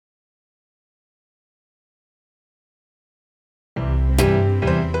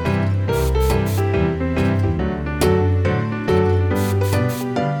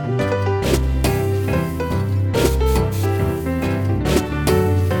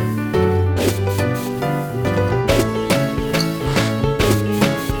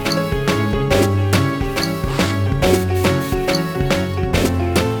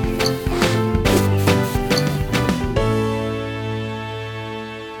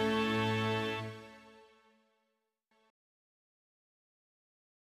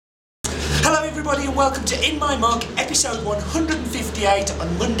Hello everybody and welcome to In My Mug, episode 158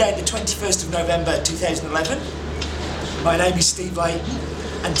 on Monday the 21st of November 2011. My name is Steve Layton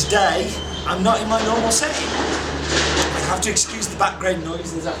and today I'm not in my normal setting. I have to excuse the background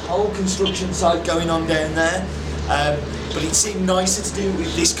noise, there's a whole construction site going on down there, but it seemed nicer to do it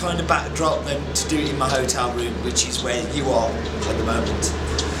with this kind of backdrop than to do it in my hotel room, which is where you are at the moment.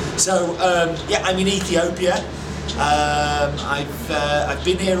 So yeah, I'm in Ethiopia. I've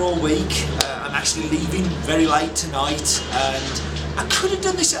been here all week. I'm actually leaving very late tonight, and I could have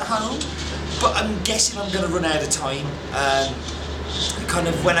done this at home, but I'm guessing I'm going to run out of time. Kind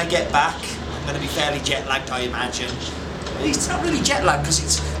of when I get back, I'm going to be fairly jet lagged, I imagine. It's not really jet lagged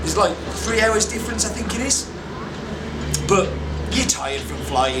because there's like 3 hours difference, I think it is. But you're tired from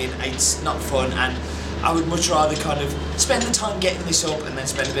flying. It's not fun, and I would much rather kind of spend the time getting this up and then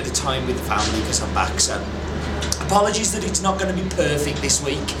spend a bit of time with the family because I'm back. So apologies that it's not going to be perfect this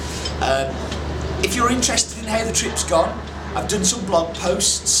week. If you're interested in how the trip's gone, I've done some blog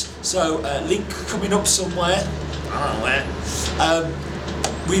posts, so link coming up somewhere, I don't know where,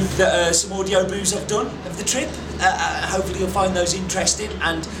 with some audio boos I've done of the trip. Hopefully you'll find those interesting,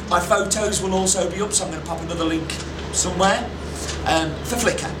 and my photos will also be up, so I'm going to pop another link somewhere for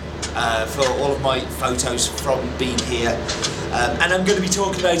Flickr. For all of my photos from being here, and I'm going to be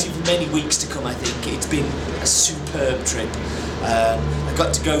talking about it for many weeks to come. I think it's been a superb trip. I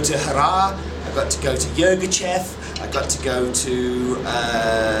got to go to Harar, I got to go to Yirgacheffe, I got to go to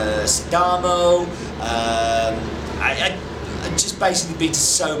Sidamo. I just basically been to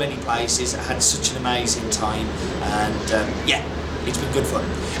so many places. I had such an amazing time, and yeah, it's been good fun.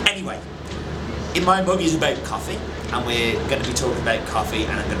 Anyway, In My Mug is about coffee, and we're going to be talking about coffee,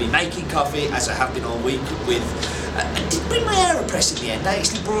 and I'm going to be making coffee as I have been all week with... I did bring my AeroPress in the end. I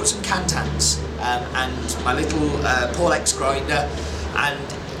actually brought some Cantans and my little Paulex grinder, and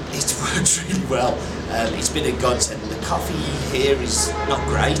it's worked really well. It's been a godsend. The coffee here is not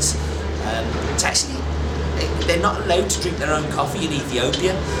great. It's actually... They're not allowed to drink their own coffee in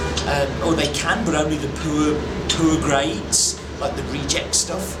Ethiopia, or they can, but only the poor grades, like the reject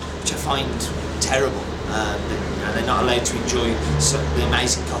stuff, which I find terrible. They're not allowed to enjoy the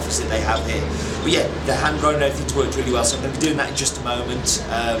amazing coffees that they have here. But yeah, the hand grinder, everything's worked really well, so I'm going to be doing that in just a moment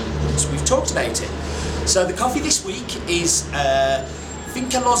once we've talked about it. So the coffee this week is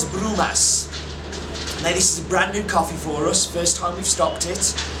Finca Los Brumas. Now this is a brand new coffee for us, first time we've stocked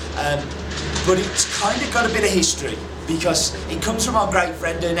it, but it's kind of got a bit of history because it comes from our great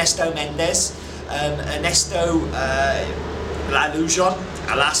friend Ernesto Mendez, Ernesto La Lujon,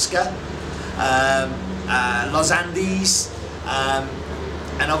 Alaska, Los Andes,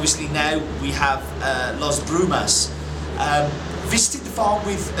 and obviously now we have Los Brumas. Visited the farm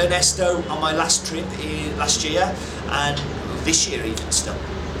with Ernesto on my last trip last year, and this year even still,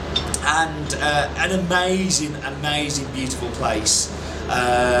 and an amazing beautiful place.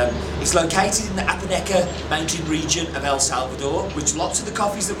 It's located in the Apaneca mountain region of El Salvador, which lots of the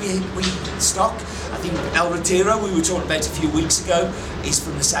coffees that we stock, I think El Retiro, we were talking about a few weeks ago, is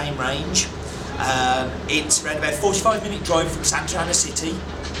from the same range. It's around about a 45-minute drive from Santa Ana City.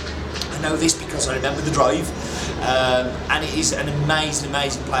 I know this because I remember the drive, and it is an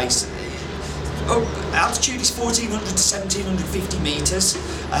amazing place. Altitude is 1400 to 1750 metres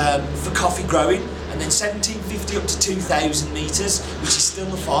for coffee growing, and then 1750 up to 2000 metres, which is still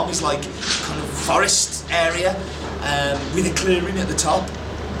the farm. It's like kind of forest area with a clearing at the top.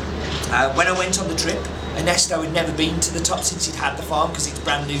 When I went on the trip, Ernesto had never been to the top since he'd had the farm because it's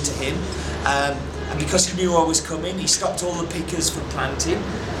brand new to him, and because he knew I was coming, he stopped all the pickers from planting,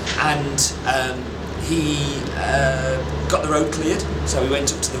 and he got the road cleared. So we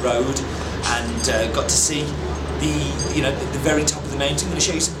went up to the road and got to see the very top of the mountain. I'm going to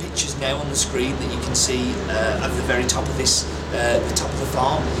show you some pictures now on the screen that you can see of the very top of this, the top of the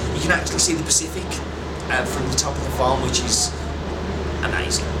farm. You can actually see the Pacific from the top of the farm, which is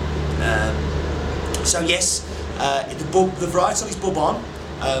amazing. So yes, the varietal is Bourbon,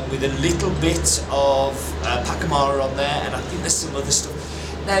 with a little bit of Pacamara on there, and I think there's some other stuff.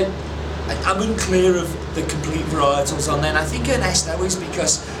 Now, I'm unclear of the complete varietals on there, and I think Ernesto is,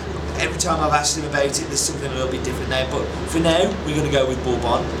 because every time I've asked him about it, there's something a little bit different now. But for now, we're going to go with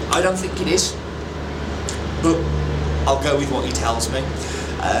Bourbon. I don't think it is, but I'll go with what he tells me.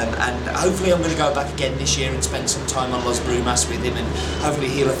 And hopefully I'm going to go back again this year and spend some time on Los Brumas with him, and hopefully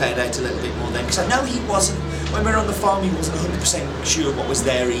he'll have found out a little bit more then, because I know he wasn't, when we were on the farm, he wasn't 100% sure what was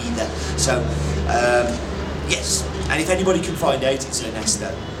there either. So yes, and if anybody can find out, it's Ernesto.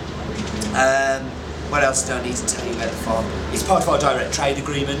 What else do I need to tell you about the farm? It's part of our direct trade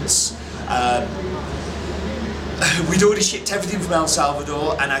agreements. we'd already shipped everything from El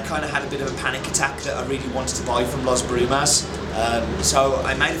Salvador, and I kind of had a bit of a panic attack that I really wanted to buy from Los Brumas. So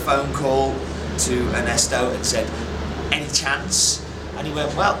I made a phone call to Ernesto and said, any chance? And he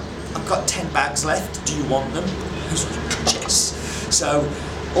went, well, I've got 10 bags left, do you want them? I was like, yes. So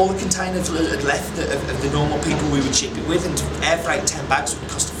all the containers had left of the normal people we would ship it with, and to air freight 10 bags would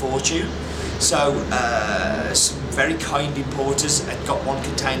cost a fortune. So some very kind importers had got one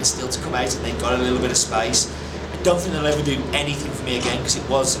container still to come out, and they got a little bit of space. I don't think they'll ever do anything for me again, because it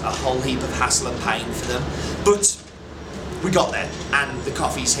was a whole heap of hassle and pain for them. But we got there, and the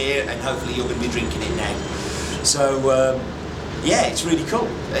coffee's here, and hopefully you're going to be drinking it now. So yeah, it's really cool.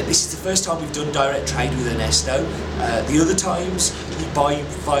 This is the first time we've done direct trade with Ernesto. The other times we buy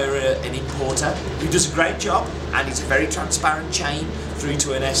via an importer who does a great job, and it's a very transparent chain through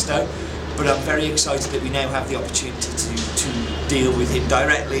to Ernesto. But I'm very excited that we now have the opportunity to deal with him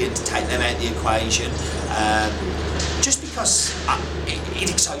directly and to take them out the equation. Just because it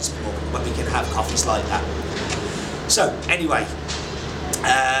excites me more when we can have coffees like that. So anyway,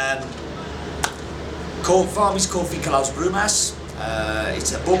 farm is called Finca Los Brumas.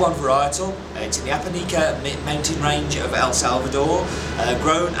 It's a Bourbon varietal. It's in the Apanica mountain range of El Salvador,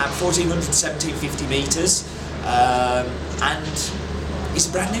 grown at 1400 to 1750 metres, and it's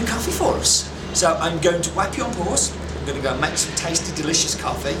a brand new coffee for us. So I'm going to wipe you on pause. I'm going to go and make some tasty, delicious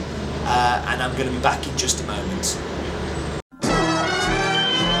coffee, and I'm going to be back in just a moment.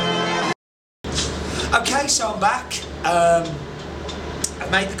 Okay, so I'm back.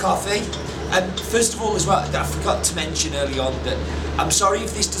 I've made the coffee. First of all, as well, I forgot to mention early on that I'm sorry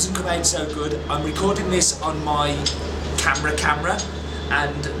if this doesn't come out so good. I'm recording this on my camera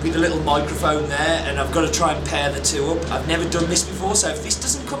and with a little microphone there, and I've got to try and pair the two up. I've never done this before, so if this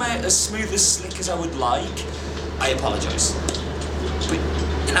doesn't come out as smooth, as slick as I would like, I apologise. But,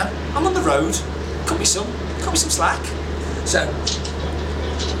 you know, I'm on the road. Cut me some slack. So,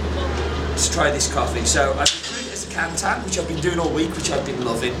 let's try this coffee. So, I've brewed it as a Cantan, which I've been doing all week, which I've been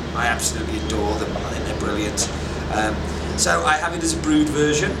loving. I absolutely adore them. I think they're brilliant. So, I have it as a brewed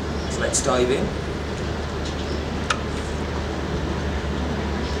version. So, let's dive in.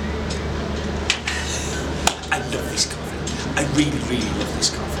 I love this coffee. I really, really love this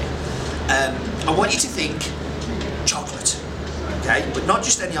coffee. I want you to think chocolate, okay? But not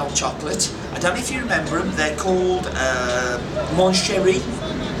just any old chocolate. I don't know if you remember them. They're called Mon Chéri.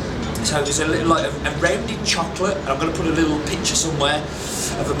 So there's a little like a rounded chocolate, and I'm going to put a little picture somewhere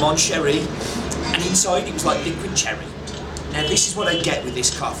of a Mon Chéri, and inside it was like liquid cherry. Now this is what I get with this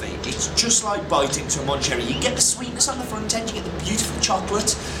coffee. It's just like biting into a Mon Chéri. You get the sweetness on the front end, you get the beautiful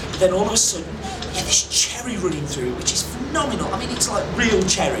chocolate, but then all of a sudden you get this cherry running through it, which is phenomenal. I mean, it's like real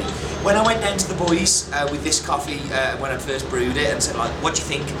cherry. When I went down to the boys with this coffee when I first brewed it and said like, what do you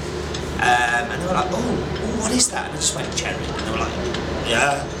think? And they were like, oh, what is that? And I just went, cherry. And they were like,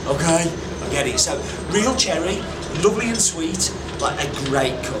 yeah, okay, I get it. So real cherry, lovely and sweet, like a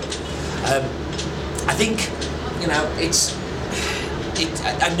great cup. I think, you know,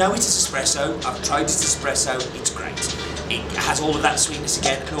 I know it's espresso. I've tried it espresso. It's great. It has all of that sweetness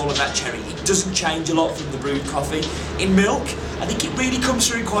again and all of that cherry. It doesn't change a lot from the brewed coffee. In milk, I think it really comes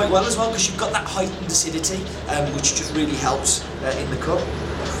through quite well as well, because you've got that heightened acidity, which just really helps in the cup.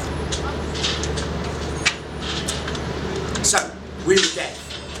 So, Wheel of Death.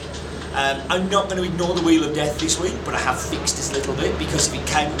 I'm not going to ignore the Wheel of Death this week, but I have fixed it a little bit, because if it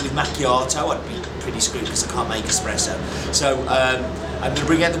came with macchiato, I'd be pretty screwed because I can't make espresso. So I'm going to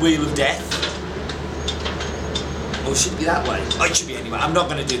bring out the Wheel of Death. Or should it be that way? Oh, it should be anyway. I'm not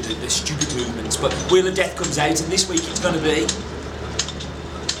going to do the stupid movements, but Wheel of Death comes out, and this week it's going to be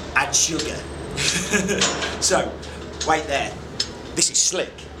add sugar. So, wait there. This is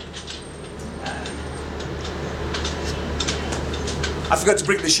slick. I forgot to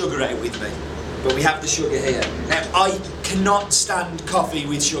bring the sugar out with me, but we have the sugar here. Now, I cannot stand coffee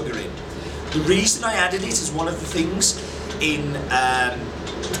with sugar in. The reason I added it as one of the things in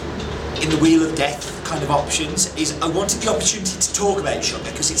the Wheel of Death kind of options is I wanted the opportunity to talk about sugar,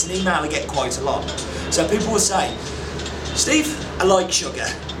 because it's an email I get quite a lot. So people will say, Steve, I like sugar.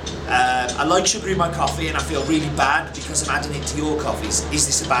 I like sugar in my coffee, and I feel really bad because I'm adding it to your coffees. Is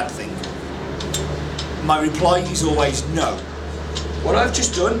this a bad thing? My reply is always no. What I've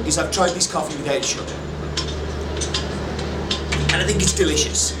just done is I've tried this coffee without sugar. And I think it's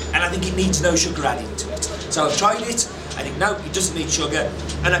delicious. And I think it needs no sugar added to it. So I've tried it, I think no, it doesn't need sugar,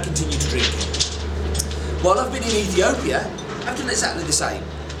 and I continue to drink it. While I've been in Ethiopia, I've done exactly the same.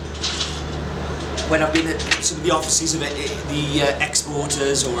 When I've been at some of the offices of the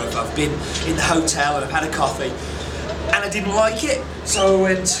exporters, or if I've been in the hotel and I've had a coffee, and I didn't like it, so I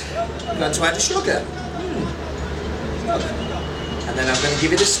went, I'm going to add a sugar. And then I'm going to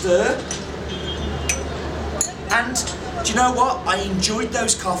give it a stir. And do you know what? I enjoyed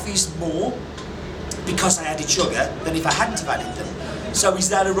those coffees more because I added sugar than if I hadn't have added them. So is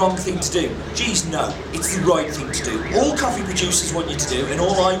that a wrong thing to do? Geez, no, it's the right thing to do. All coffee producers want you to do, and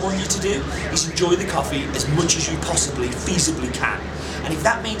all I want you to do, is enjoy the coffee as much as you possibly, feasibly can. And if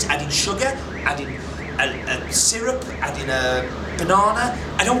that means adding sugar, adding a syrup, adding a banana,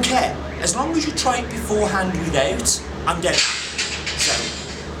 I don't care. As long as you try it beforehand without, I'm dead. So,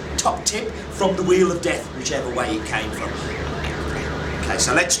 top tip from the wheel of death, whichever way it came from. Okay,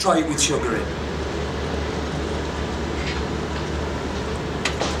 so let's try it with sugar in.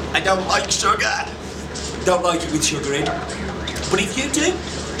 I don't like sugar. Don't like it with sugar in. But if you do,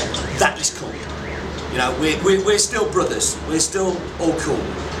 that is cool. You know, we're still brothers. We're still all cool.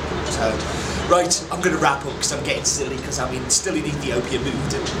 So, right, I'm going to wrap up because I'm getting silly because I'm still in Ethiopia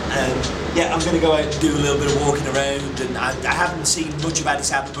mood. And yeah, I'm going to go out and do a little bit of walking around. And I haven't seen much of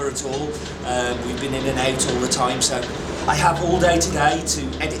Addis Ababa at all. We've been in and out all the time. So I have all day today to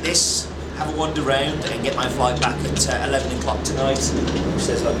edit this, have a wander around and get my flight back at 11 o'clock tonight. Which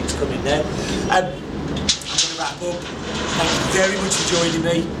says like it's coming now. I'm going to wrap up. Thank you very much for joining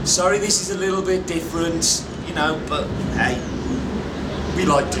me. Sorry this is a little bit different, you know, but hey, we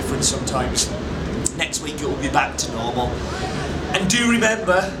like different sometimes. Next week it will be back to normal. And do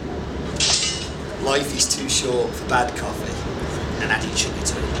remember, life is too short for bad coffee and adding sugar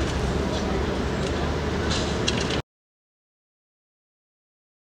to it.